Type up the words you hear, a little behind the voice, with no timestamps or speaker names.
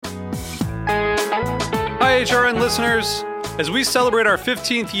HRN listeners. As we celebrate our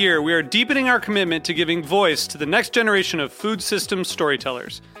 15th year, we are deepening our commitment to giving voice to the next generation of food systems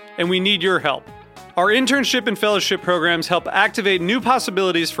storytellers, and we need your help. Our internship and fellowship programs help activate new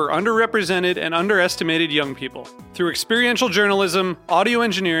possibilities for underrepresented and underestimated young people through experiential journalism, audio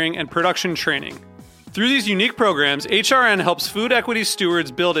engineering, and production training. Through these unique programs, HRN helps food equity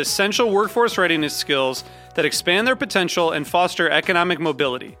stewards build essential workforce readiness skills that expand their potential and foster economic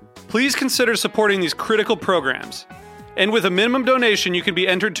mobility. Please consider supporting these critical programs. And with a minimum donation, you can be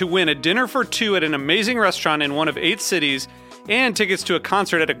entered to win a dinner for two at an amazing restaurant in one of 8 cities and tickets to a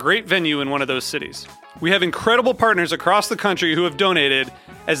concert at a great venue in one of those cities. We have incredible partners across the country who have donated,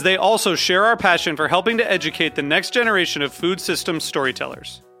 as they also share our passion for helping to educate the next generation of food systems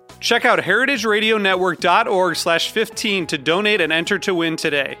storytellers. Check out heritageradionetwork.org/15 to donate and enter to win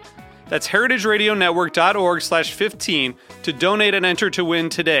today. That's heritageradionetwork.org/15 to donate and enter to win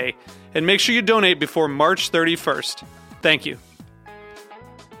today. And make sure you donate before March 31st. Thank you.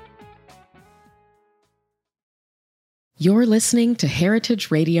 You're listening to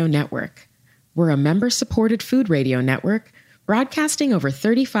Heritage Radio Network. We're a member-supported food radio network broadcasting over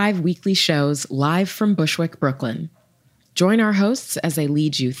 35 weekly shows live from Bushwick, Brooklyn. Join our hosts as they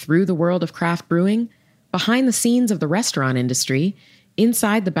lead you through the world of craft brewing, behind the scenes of the restaurant industry,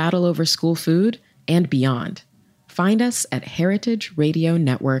 inside the battle over school food, and beyond. Find us at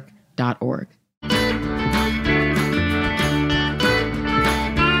heritageradionetwork.org.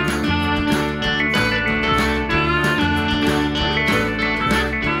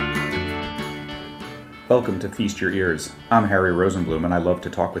 Welcome to Feast Your Ears. I'm Harry Rosenblum, and I love to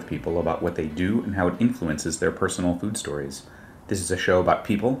talk with people about what they do and how it influences their personal food stories. This is a show about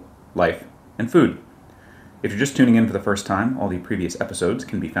people, life, and food. If you're just tuning in for the first time, all the previous episodes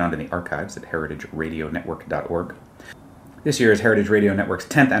can be found in the archives at heritageradionetwork.org. This year is Heritage Radio Network's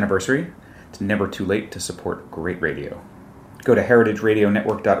 10th anniversary. It's never too late to support great radio. Go to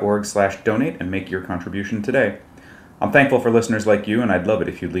heritageradionetwork.org/donate and make your contribution today. I'm thankful for listeners like you, and I'd love it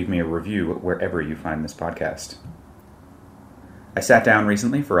if you'd leave me a review wherever you find this podcast. I sat down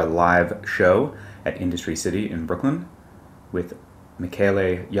recently for a live show at Industry City in Brooklyn with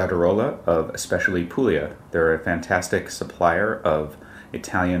Michele Iadarola of Especially Puglia. They're a fantastic supplier of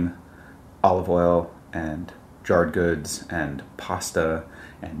Italian olive oil and jarred goods and pasta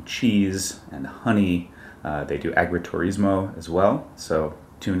and cheese and honey. They do agriturismo as well, so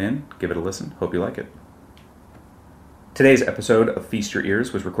tune in, give it a listen. Hope you like it. Today's episode of Feast Your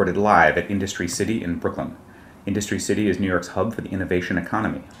Ears was recorded live at Industry City in Brooklyn. Industry City is New York's hub for the innovation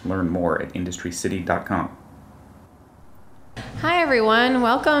economy. Learn more at industrycity.com. Hi everyone,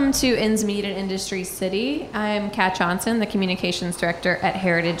 welcome to Inns Meet at Industry City. I'm Kat Johnson, the Communications Director at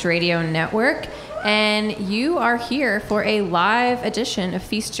Heritage Radio Network, and you are here for a live edition of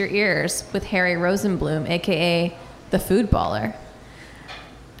Feast Your Ears with Harry Rosenblum, aka the Food Baller.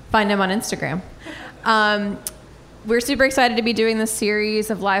 Find him on Instagram. We're super excited to be doing this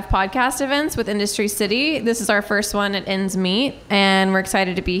series of live podcast events with Industry City. This is our first one at Inns Meet, and we're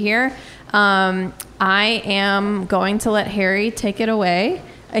excited to be here. I am going to let Harry take it away.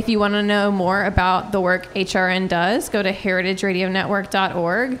 If you want to know more about the work HRN does, go to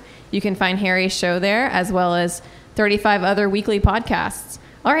heritageradionetwork.org. You can find Harry's show there, as well as 35 other weekly podcasts.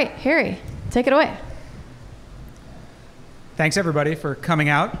 All right, Harry, take it away. Thanks, everybody, for coming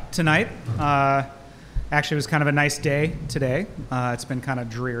out tonight. Actually, it was kind of a nice day today. It's been kind of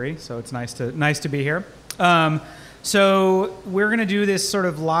dreary, so it's nice to be here. So we're going to do this sort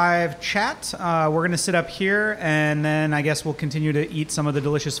of live chat. We're going to sit up here, and then I guess we'll continue to eat some of the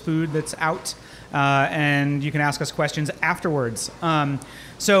delicious food that's out, and you can ask us questions afterwards.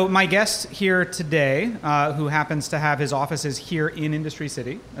 So my guest here today, who happens to have his offices here in Industry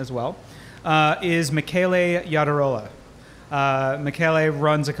City as well, is Michele Iadarola. Michele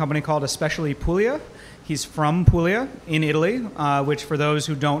runs a company called Especially Puglia. He's from Puglia in Italy, which for those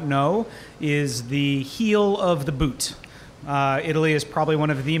who don't know is the heel of the boot. Italy is probably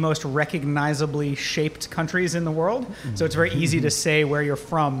one of the most recognizably shaped countries in the world, so it's very easy to say where you're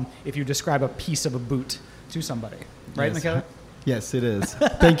from if you describe a piece of a boot to somebody. Right, yes. Michele? Yes, it is.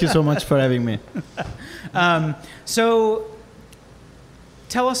 Thank you so much for having me. So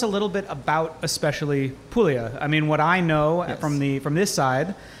tell us a little bit about Especially Puglia. I mean, what I know from this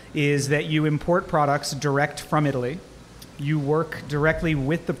side is that you import products direct from Italy. You work directly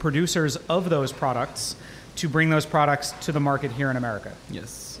with the producers of those products to bring those products to the market here in America.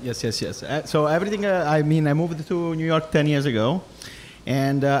 Yes. So everything, I moved to New York 10 years ago,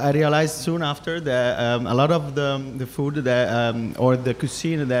 and I realized soon after that a lot of the food that, or the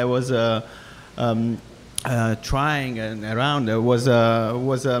cuisine that was trying and around was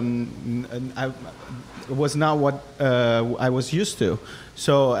was not what I was used to.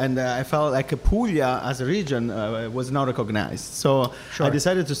 So, and I felt like Puglia as a region was not recognized. So Sure. I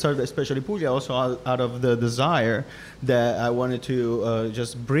decided to start especially Puglia also out of the desire that I wanted to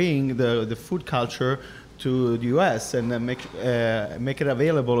just bring the food culture to the U.S. and make it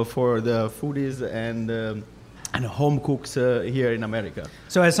available for the foodies and home cooks here in America.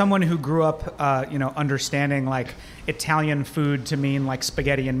 So as someone who grew up, understanding like Italian food to mean like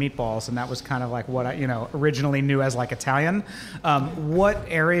spaghetti and meatballs, and that was kind of like what I, originally knew as like Italian, what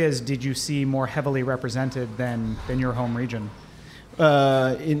areas did you see more heavily represented than your home region?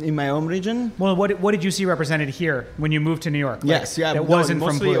 In my home region? Well, what did you see represented here when you moved to New York? Yes, yeah. That wasn't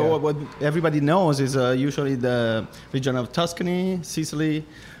from mostly Puglia. what everybody knows is usually the region of Tuscany, Sicily,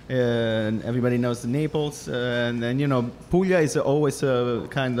 and everybody knows the Naples. And then, Puglia is always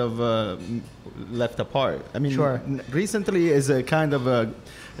kind of left apart. I mean, Sure. Recently is a kind of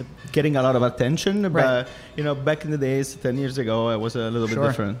getting a lot of attention. Right. But, back in the days, 10 years ago, it was a little bit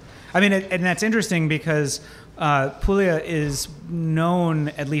different. I mean, and that's interesting because Puglia is known,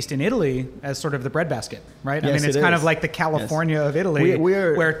 at least in Italy, as sort of the breadbasket, right? Yes, I mean, it's it kind is. of like the California of Italy,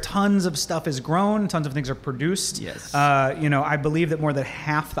 where tons of stuff is grown, tons of things are produced. Yes. I believe that more than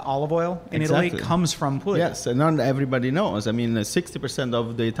half the olive oil in Italy comes from Puglia. Yes, and not everybody knows. I mean, 60%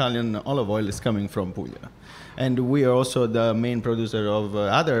 of the Italian olive oil is coming from Puglia. And we are also the main producer of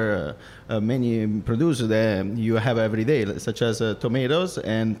other many producers that you have every day, such as tomatoes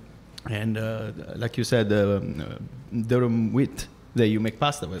and like you said, durum wheat that you make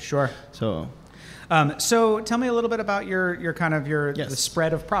pasta with. Sure. So tell me a little bit about your kind of the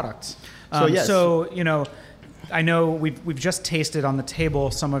spread of products. I know we've just tasted on the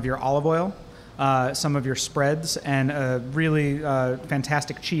table some of your olive oil, some of your spreads, and a really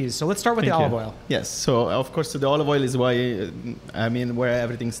fantastic cheese. So let's start with the olive oil. Yes. So of course the olive oil is where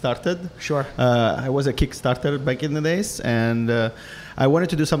everything started. Sure. I was a Kickstarter back in the days, and I wanted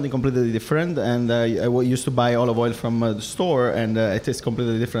to do something completely different. And I used to buy olive oil from the store, and it tastes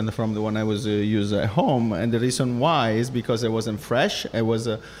completely different from the one I was used at home. And the reason why is because it wasn't fresh. It was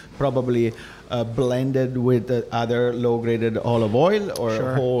probably blended with other low-graded olive oil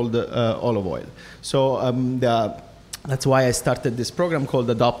or whole olive oil. So that's why I started this program called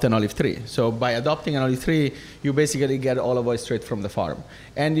Adopt an Olive Tree. So by adopting an olive tree, you basically get olive oil straight from the farm,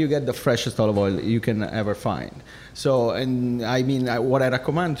 and you get the freshest olive oil you can ever find. So, and I mean, what I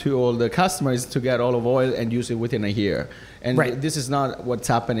recommend to all the customers is to get olive oil and use it within a year. And this is not what's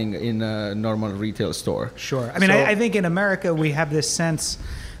happening in a normal retail store. Sure. I mean, I think in America we have this sense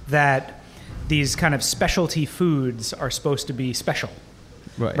that these kind of specialty foods are supposed to be special.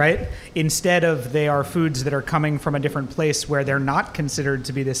 Right? Instead of they are foods that are coming from a different place where they're not considered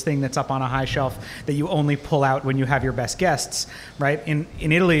to be this thing that's up on a high shelf that you only pull out when you have your best guests, right? In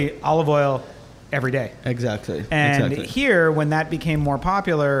Italy, olive oil every day. Exactly. And here, when that became more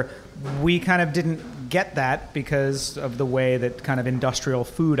popular, we kind of didn't get that because of the way that kind of industrial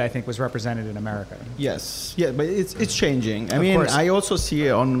food, I think, was represented in America. Yes. Yeah, but it's changing. I Of mean, course. I also see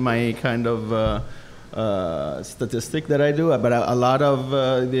it on my kind of statistic that I do, but a lot of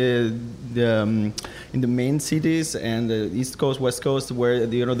in the main cities and the East Coast, West Coast, where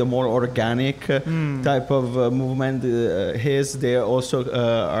the more organic type of movement is, they also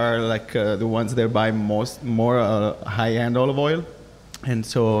are like the ones that buy more high-end olive oil, and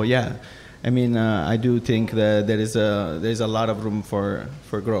so I mean, I do think that there's a lot of room for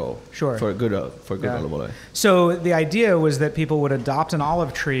growth. Sure. For good olive oil. So the idea was that people would adopt an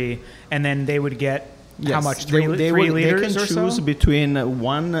olive tree, and then they would get how much? 3 liters they can or choose so? between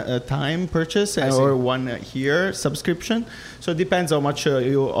one time purchase or 1 year subscription. So it depends how much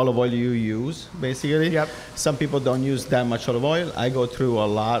olive oil you use, basically. Yep. Some people don't use that much olive oil. I go through a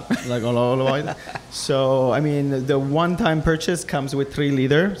lot, like olive oil. So, I mean, the one-time purchase comes with 3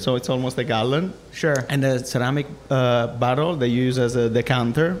 liters, so it's almost a gallon. Sure. And a ceramic bottle they use as a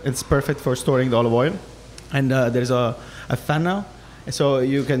decanter. It's perfect for storing the olive oil. And there's a funnel. So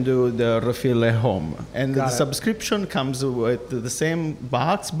you can do the refill at home. And the subscription comes with the same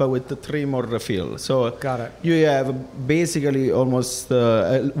box, but with the 3 more refills. So you have basically almost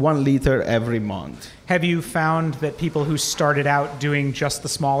 1 liter every month. Have you found that people who started out doing just the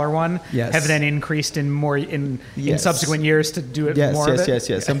smaller one have then increased in subsequent years to do it more of it?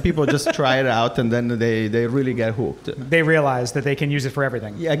 Yes. Some people just try it out and then they really get hooked. They realize that they can use it for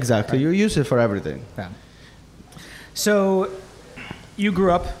everything. Yeah, exactly. Right. You use it for everything. Yeah. So you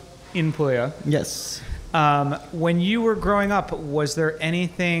grew up in Puglia. Yes. When you were growing up, was there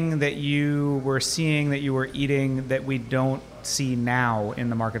anything that you were seeing, that you were eating, that we don't see now in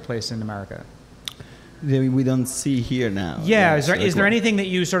the marketplace in America? we don't see here now. Yeah, is there anything that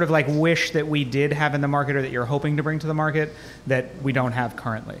you sort of like wish that we did have in the market, or that you're hoping to bring to the market that we don't have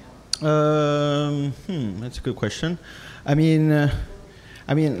currently? That's a good question. I mean,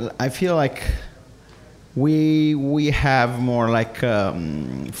 I feel like we have more like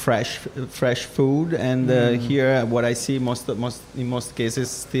fresh food, and here what I see in most cases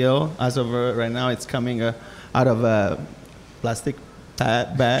still as of right now, it's coming out of a plastic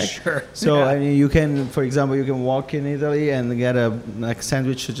bag. Sure. So yeah. I mean, you can, for example, you can walk in Italy and get a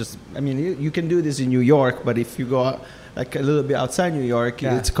sandwich. You can do this in New York, but if you go like a little bit outside New York,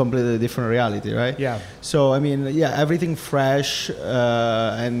 it's a completely different reality, right? Yeah. So I mean, everything fresh,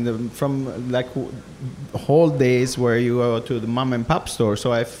 and from like whole days where you go to the mom and pop store.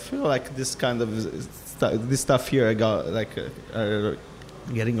 So I feel like this kind of this stuff here are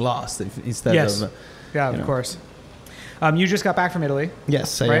getting lost instead of. Of course. You just got back from Italy.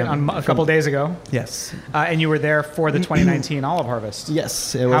 Yes, right? A couple days ago. Yes. And you were there for the 2019 olive harvest.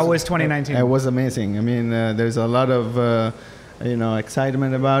 Yes. How was 2019? It was amazing. I mean, there's a lot of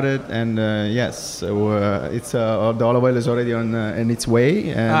excitement about it, and it's the olive oil is already on in its way,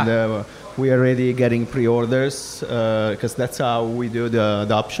 and we are already getting pre-orders because that's how we do the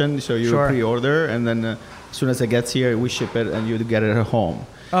adoption. So you pre-order, and then as soon as it gets here, we ship it, and you get it at home.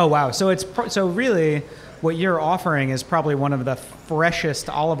 Oh wow! So so really, what you're offering is probably one of the freshest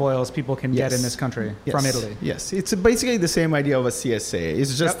olive oils people can get in this country from Italy. Yes, it's basically the same idea of a CSA.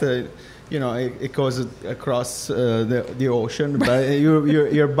 It's just it goes across the ocean, but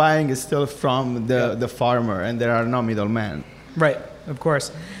you're buying it still from the farmer, and there are no middlemen. Right, of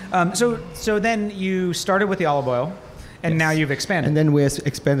course. So then you started with the olive oil. And now you've expanded. And then we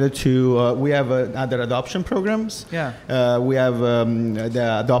expanded to, we have other adoption programs. Yeah. We have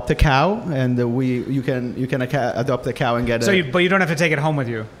the Adopt a Cow, and you can adopt a cow and get but you don't have to take it home with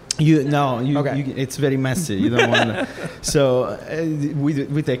you. It's very messy. You don't want to. So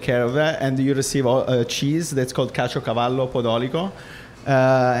we take care of that, and you receive a cheese that's called Caciocavallo Podolico.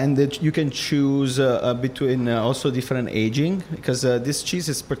 And you can choose between also different aging, because this cheese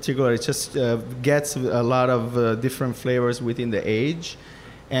is particular. It just gets a lot of different flavors within the age,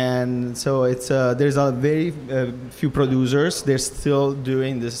 and so it's there's a very few producers. They're still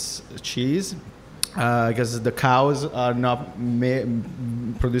doing this cheese because the cows are not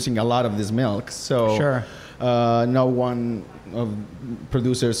producing a lot of this milk. So no one of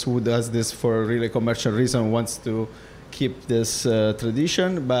producers who does this for a really commercial reason wants to keep this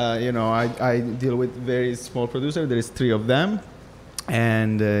tradition, but I deal with very small producers. There is 3 of them,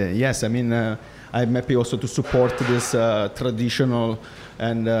 and I'm happy also to support this traditional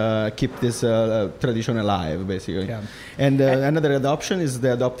and keep this tradition alive, basically. Yeah. And another adoption is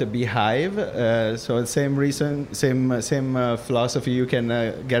the Adopt a Bee hive. So the same reason, same philosophy. You can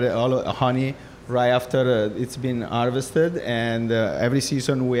get all honey right after it's been harvested, and every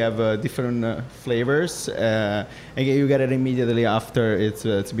season we have different flavors, and you get it immediately after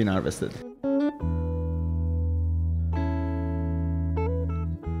it's been harvested.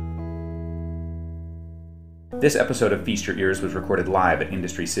 This episode of Feast Your Ears was recorded live at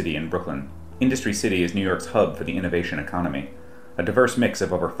Industry City in Brooklyn. Industry City is New York's hub for the innovation economy. A diverse mix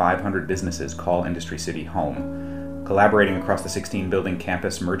of over 500 businesses call Industry City home, collaborating across the 16-building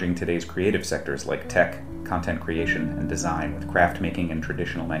campus, merging today's creative sectors like tech, content creation, and design with craft making and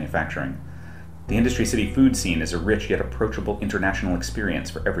traditional manufacturing. The Industry City food scene is a rich yet approachable international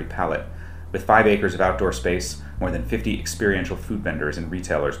experience for every palate. With 5 acres of outdoor space, more than 50 experiential food vendors and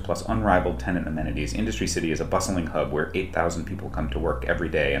retailers, plus unrivaled tenant amenities, Industry City is a bustling hub where 8,000 people come to work every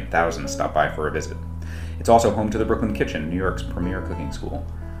day and thousands stop by for a visit. It's also home to the Brooklyn Kitchen, New York's premier cooking school.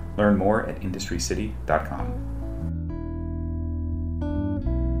 Learn more at industrycity.com.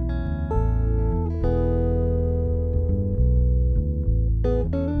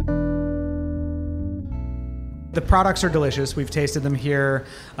 The products are delicious. We've tasted them here.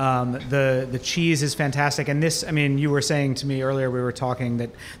 The cheese is fantastic. And this, I mean, you were saying to me earlier, we were talking that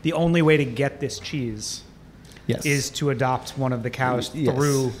the only way to get this cheese is to adopt one of the cows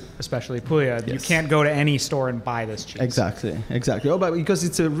through, especially Puglia. You can't go to any store and buy this cheese. Exactly. Oh, but because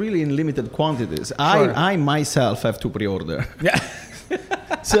it's really in limited quantities. I myself have to pre-order. Yeah.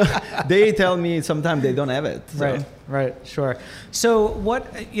 So they tell me sometimes they don't have it. So. Right, sure. So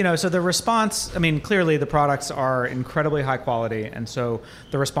so the response, I mean, clearly the products are incredibly high quality, and so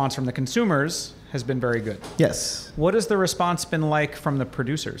the response from the consumers has been very good. Yes. What has the response been like from the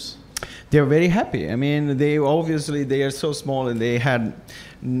producers? They're very happy. I mean, they are so small, and they had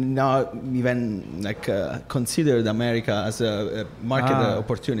not even considered America as a market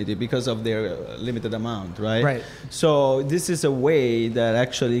opportunity because of their limited amount, right? Right. So this is a way that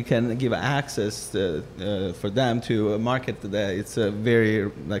actually can give access for them to a market that it's very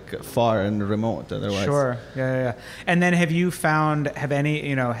far and remote otherwise. Sure. Yeah. And then has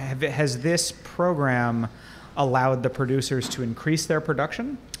this program allowed the producers to increase their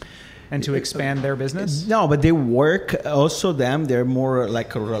production and to expand their business? No, but they work also. They're more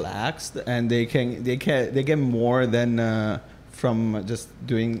relaxed, and they get more than from just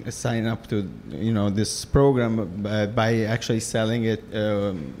doing a sign up to this program by actually selling it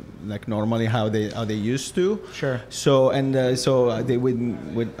normally how they used to. Sure. So so they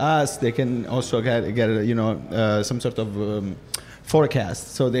with us they can also get some sort of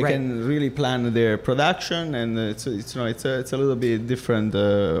forecast, so they can really plan their production, and it's a little bit different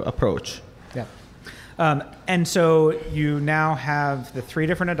approach. Yeah. And so you now have the 3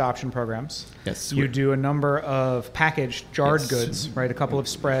 different adoption programs. Yes. You do a number of packaged jarred goods, right? A couple of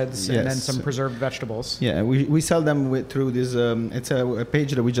spreads, and then some preserved vegetables. Yeah, we sell them through this. It's a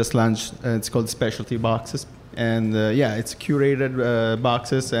page that we just launched. It's called Specialty Boxes, and it's curated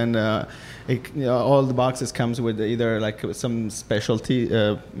boxes, and all the boxes comes with either some specialty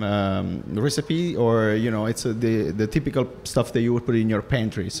recipe, or it's the typical stuff that you would put in your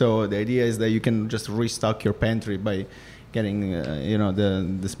pantry. So the idea is that you can just restock your pantry by getting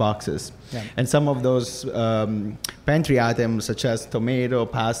these boxes. Yeah. And some of those pantry items, such as tomato,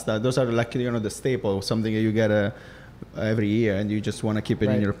 pasta, those are the staple, something that you get every year, and you just want to keep it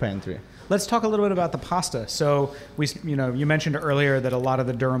in your pantry. Let's talk a little bit about the pasta. So you mentioned earlier that a lot of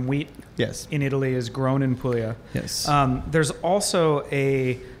the durum wheat in Italy is grown in Puglia. Yes. There's also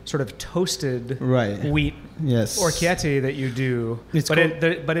a sort of toasted wheat orchietti that you do,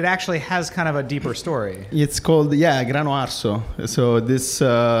 but it actually has kind of a deeper story. It's called grano arso. So this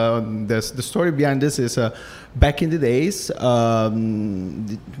the story behind this is back in the days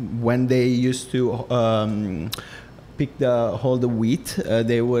when they used to pick the wheat,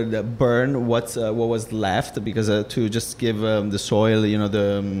 they would burn what was left, because to just give the soil the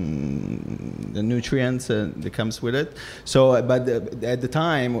nutrients that comes with it. So but at the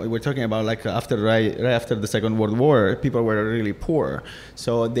time we're talking about right after the Second World War, people were really poor,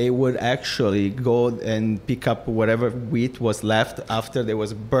 so they would actually go and pick up whatever wheat was left after they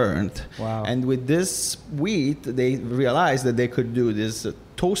was burned. Wow. And with this wheat they realized that they could do this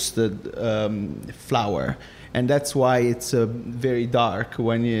toasted flour. And that's why it's very dark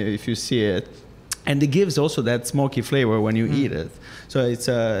if you see it, and it gives also that smoky flavor when you eat it. So it's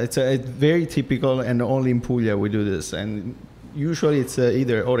very typical, and only in Puglia we do this. And usually it's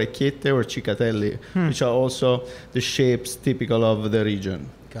either orecchiette or cicatelli, which are also the shapes typical of the region.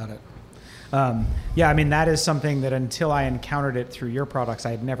 Got it. That is something that until I encountered it through your products,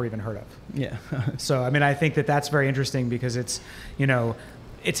 I had never even heard of. Yeah. So I think that's very interesting, because it's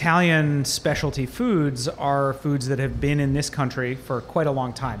Italian specialty foods are foods that have been in this country for quite a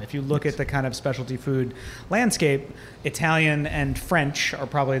long time. If you look at the kind of specialty food landscape, Italian and French are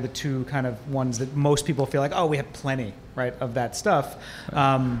probably the 2 kind of ones that most people feel like, oh, we have plenty, right, of that stuff.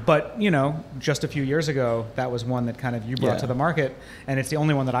 But, just a few years ago, that was one that kind of you brought to the market, and it's the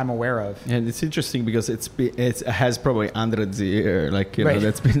only one that I'm aware of. And it's interesting because it has probably hundreds of years,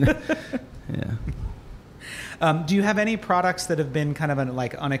 that's been, yeah. Do you have any products that have been kind of an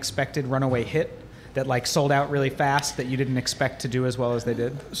unexpected runaway hit that sold out really fast that you didn't expect to do as well as they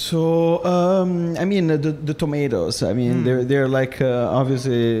did? So the tomatoes. They're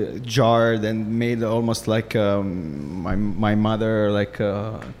obviously jarred and made almost like my mother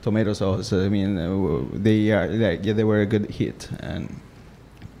tomato sauce. They were a good hit,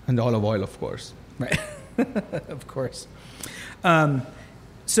 and olive oil, of course. Right, of course.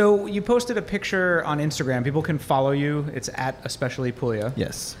 So you posted a picture on Instagram. People can follow you. It's at Especially Puglia.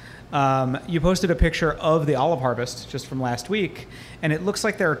 Yes. You posted a picture of the olive harvest just from last week, and it looks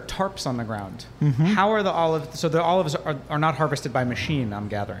like there are tarps on the ground. Mm-hmm. How are the olives? So the olives are not harvested by machine, I'm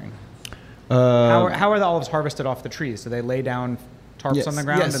gathering. How are the olives harvested off the trees? Do they lay down tarps on the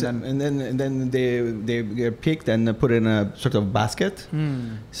ground? Yes, and then they get picked and put in a sort of basket.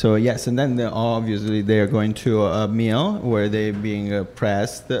 So yes, and then obviously they are going to a mill where they're being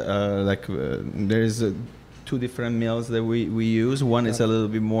pressed. There's 2 different mills that we use. One is a little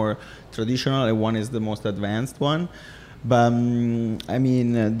bit more traditional, and one is the most advanced one. But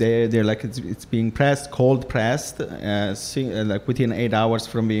they're it's being pressed, cold pressed, within 8 hours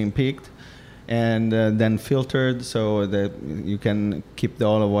from being picked. And then filtered, so that you can keep the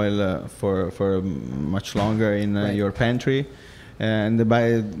olive oil for much longer in your pantry. And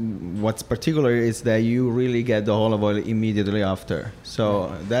by what's particular is that you really get the olive oil immediately after.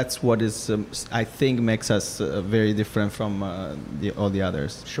 So that's what is, I think, makes us very different from all the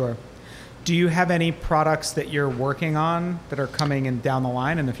others. Sure. Do you have any products that you're working on that are coming in down the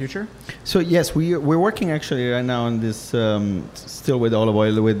line in the future? So yes, we're working actually right now on this, still with olive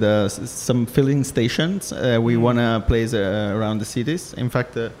oil, with some filling stations. We want to place around the cities. In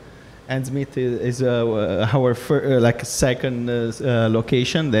fact, Andsmith is our second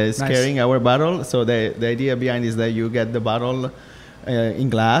location that is carrying our bottle. So the idea behind is that you get the bottle in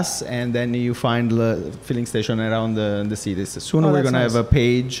glass, and then you find the filling station around the cities. Soon we're going to have a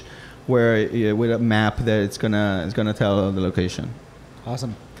page where with a map that it's gonna tell the location.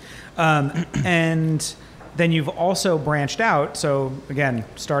 Awesome. And then you've also branched out. So again,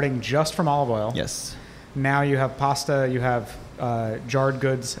 starting just from olive oil. Yes. Now you have pasta. You have jarred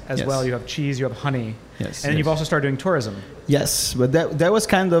goods as well. You have cheese. You have honey. Yes. And then you've also started doing tourism. Yes, but that was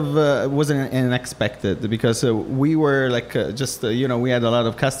kind of wasn't unexpected because we were like we had a lot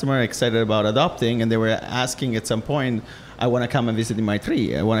of customers excited about adopting, and they were asking at some point, I want to come and visit my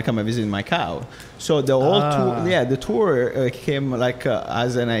tree. I want to come and visit my cow. So the whole tour, the tour came like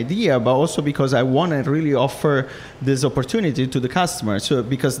as an idea, but also because I want to really offer this opportunity to the customer. So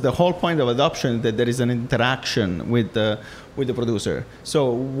because the whole point of adoption is that there is an interaction with the producer.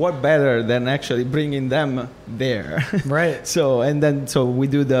 So what better than actually bringing them there? Right. So we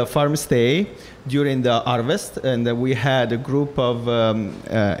do the farm stay during the harvest, and we had a group of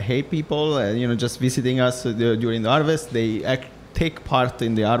hay people, just visiting us during the harvest. They take part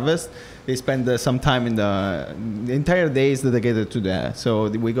in the harvest. They spend some time in the entire day is dedicated to that. So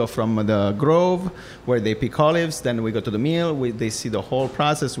we go from the grove where they pick olives, then we go to the mill. They see the whole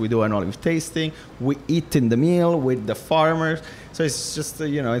process. We do an olive tasting. We eat in the mill with the farmers. So it's just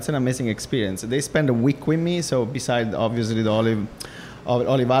it's an amazing experience. They spend a week with me. So besides obviously the olive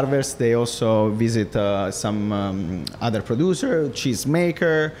harvest, they also visit some other producer, cheese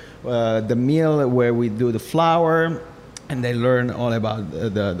maker, the mill where we do the flour. And they learn all about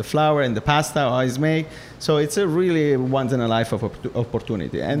the flour and the pasta, how it's made. So it's a really once-in-a-life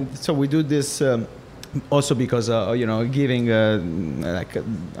opportunity. And so we do this also because, giving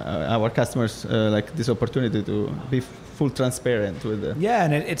our customers this opportunity to be full transparent with the... Yeah,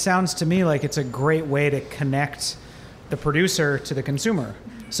 and it sounds to me like it's a great way to connect the producer to the consumer.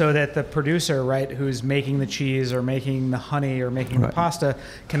 So that the producer, right, who's making the cheese or making the honey or making the pasta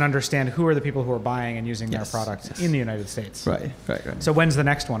can understand who are the people who are buying and using their product in the United States. Right. So when's the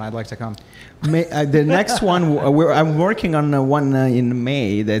next one? I'd like to come. The next one, I'm working on one in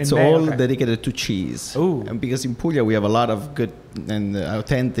May that's dedicated to cheese. Ooh. And because in Puglia we have a lot of good and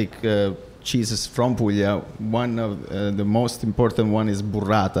authentic cheeses from Puglia. One of the most important one is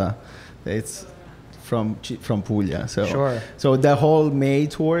burrata. It's from Puglia. So the whole May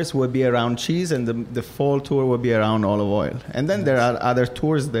tours will be around cheese, and the fall tour will be around olive oil. And then there are other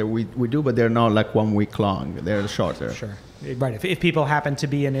tours that we do, but they're not like 1 week long. They're shorter. Sure. Right. If people happen to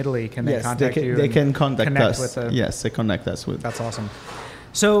be in Italy, can they contact you? They can contact us. Yes, they connect us with. That's awesome.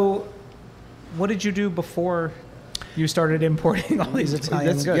 So what did you do before you started importing all these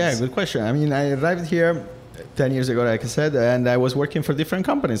Italian goods? Yeah, good question. I mean, I arrived here 10 years ago, like I said, and I was working for different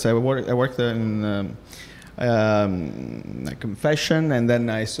companies. I worked in fashion, and then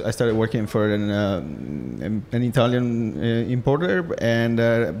I started working for an Italian importer, and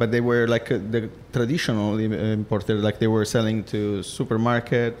but they were like the traditional importer, like they were selling to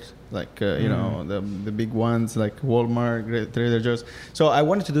supermarket, like the big ones like Walmart, Trader Joe's. So I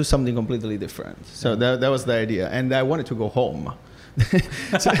wanted to do something completely different. So that was the idea, and I wanted to go home.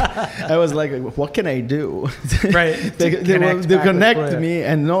 So I was like, what can I do? Right. they connect me,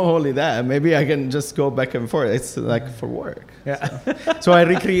 and not only that, maybe I can just go back and forth. It's like for work. Yeah. So I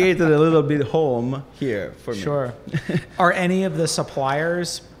recreated a little bit home here for me. Sure. Are any of the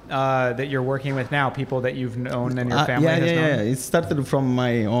suppliers that you're working with now people that you've known and your family has known? Yeah. It started from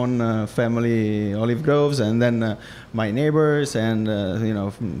my own family olive groves, and then my neighbors and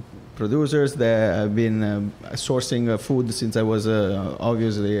producers that have been sourcing food since I was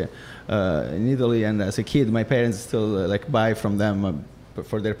obviously in Italy, and as a kid my parents still buy from them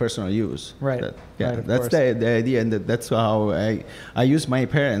for their personal use. Right. That's the idea, and that's how I use my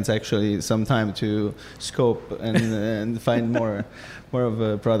parents actually sometime to scope and find more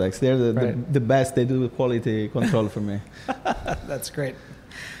of products. They're the best. They do the quality control for me. That's great.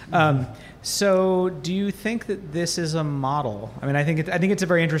 So do you think that this is a model? I mean, I think it's a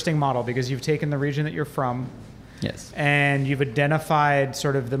very interesting model because you've taken the region that you're from, Yes. And you've identified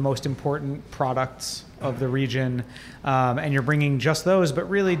sort of the most important products of the region, and you're bringing just those, but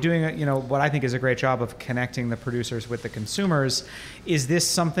really doing what I think is a great job of connecting the producers with the consumers. Is this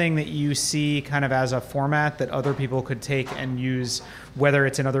something that you see kind of as a format that other people could take and use, whether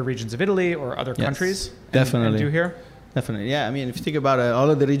it's in other regions of Italy or other countries? Definitely. And do here? Definitely, yeah. I mean, if you think about it, all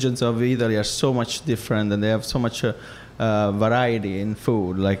of the regions of Italy are so much different, and they have so much variety in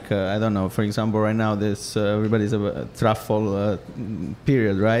food. Like, I don't know, for example, right now there's everybody's a truffle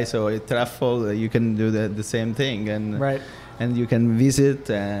period, right? So truffle, you can do the same thing, and right. And you can visit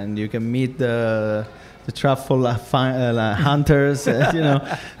and you can meet the truffle hunters.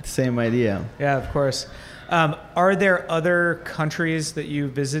 Same idea. Yeah, of course. Are there other countries that you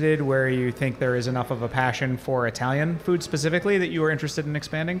visited where you think there is enough of a passion for Italian food specifically that you are interested in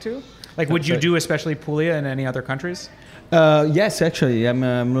expanding to? Like, would you do especially Puglia in any other countries? Yes, actually,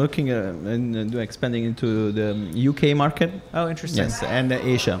 I'm looking at expanding into the UK market. Oh, interesting. Yes, and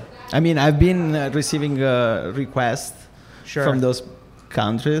Asia. I mean, I've been receiving requests from those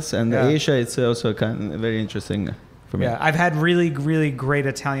countries, and Asia it's also kind of very interesting. Yeah, I've had really, really great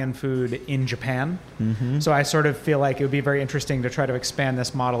Italian food in Japan. Mm-hmm. So I sort of feel like it would be very interesting to try to expand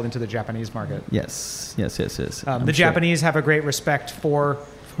this model into the Japanese market. Yes. The Japanese have a great respect for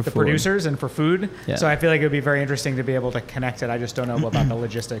the food. Producers and for food. Yeah. So I feel like it would be very interesting to be able to connect it. I just don't know about the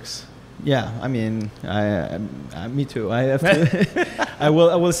logistics. Yeah, I mean, me too. I have to. I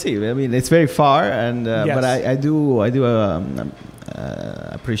will see. I mean, it's very far, and but I do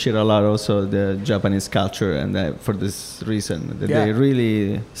appreciate a lot also the Japanese culture, and for this reason that they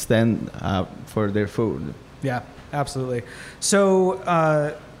really stand up for their food. Yeah, absolutely. So,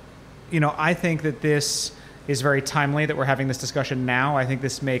 I think that this is very timely that we're having this discussion now. I think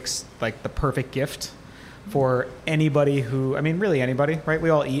this makes like the perfect gift for anybody really anybody, right?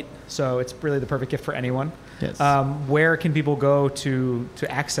 We all eat, so it's really the perfect gift for anyone. Yes. Where can people go to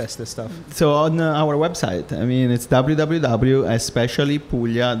access this stuff? So on our website, I mean, it's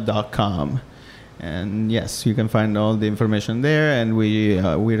www.especiallypuglia.com. And yes, you can find all the information there, and we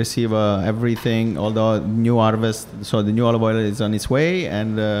receive everything, all the new harvest. So the new olive oil is on its way,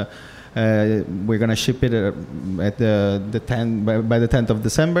 and we're gonna ship it at the 10th by the 10th of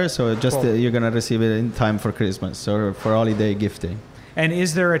December. So just you're gonna receive it in time for Christmas or for holiday gifting. And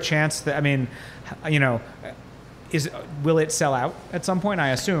is there a chance that will it sell out at some point?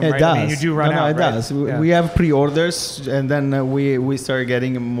 I assume it right? does. I mean, you do run out. It right? does. We have pre-orders, and then we start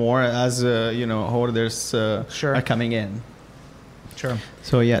getting more as orders are coming in. Sure.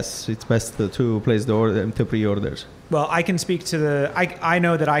 So yes, it's best to place the order to pre-orders. Well, I can speak to I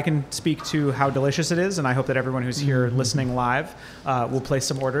know that I can speak to how delicious it is, and I hope that everyone who's here listening live will place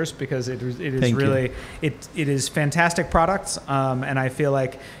some orders, because it is really it is fantastic products, and I feel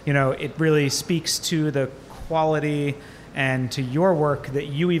like it really speaks to the quality and to your work that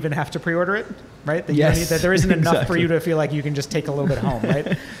you even have to pre-order it, right? That that there isn't enough for you to feel like you can just take a little bit home,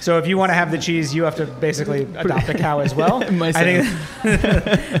 right? So if you want to have the cheese, you have to basically adopt a cow as well. I think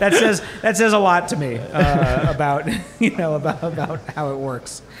that says a lot to me about how it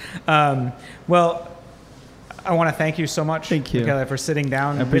works. Well, I want to thank you so much, Michele, for sitting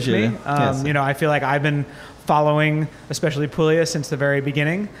down with me. I feel like I've been following, especially Puglia, since the very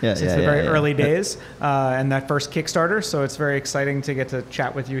beginning, since the very early days, and that first Kickstarter. So it's very exciting to get to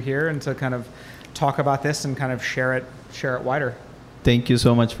chat with you here and to kind of talk about this and kind of share it wider. Thank you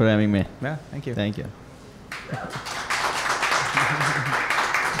so much for having me. Yeah, thank you. Thank you.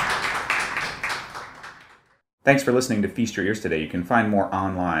 Thanks for listening to Feast Your Ears today. You can find more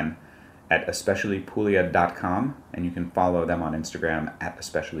online at especiallypuglia.com, and you can follow them on Instagram at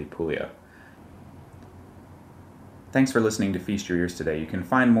especiallypuglia. Thanks for listening to Feast Your Ears today. You can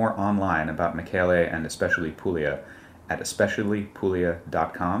find more online about Michele and Especially Puglia at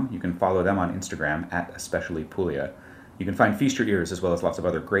especiallypuglia.com. You can follow them on Instagram at especiallypuglia. You can find Feast Your Ears as well as lots of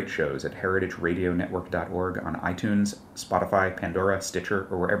other great shows at heritageradionetwork.org on iTunes, Spotify, Pandora, Stitcher,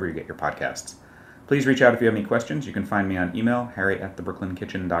 or wherever you get your podcasts. Please reach out if you have any questions. You can find me on email,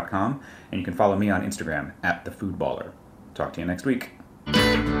 harry@thebrooklynkitchen.com, and you can follow me on Instagram at thefoodballer. Talk to you next week.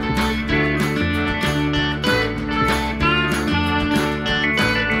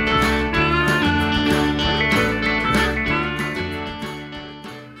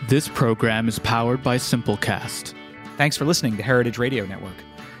 This program is powered by Simplecast. Thanks for listening to Heritage Radio Network,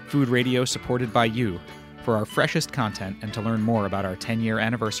 food radio supported by you. For our freshest content and to learn more about our 10-year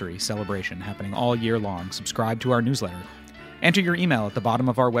anniversary celebration happening all year long, subscribe to our newsletter. Enter your email at the bottom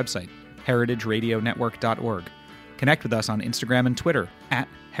of our website, heritageradionetwork.org. Connect with us on Instagram and Twitter at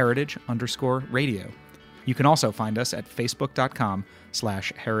 @heritage_radio. You can also find us at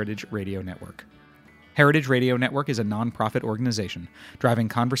facebook.com/Heritage Radio Network. Heritage Radio Network is a nonprofit organization driving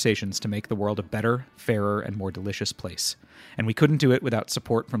conversations to make the world a better, fairer, and more delicious place. And we couldn't do it without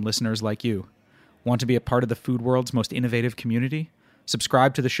support from listeners like you. Want to be a part of the food world's most innovative community?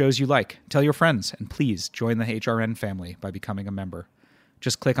 Subscribe to the shows you like, tell your friends, and please join the HRN family by becoming a member.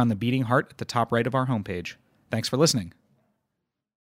 Just click on the beating heart at the top right of our homepage. Thanks for listening.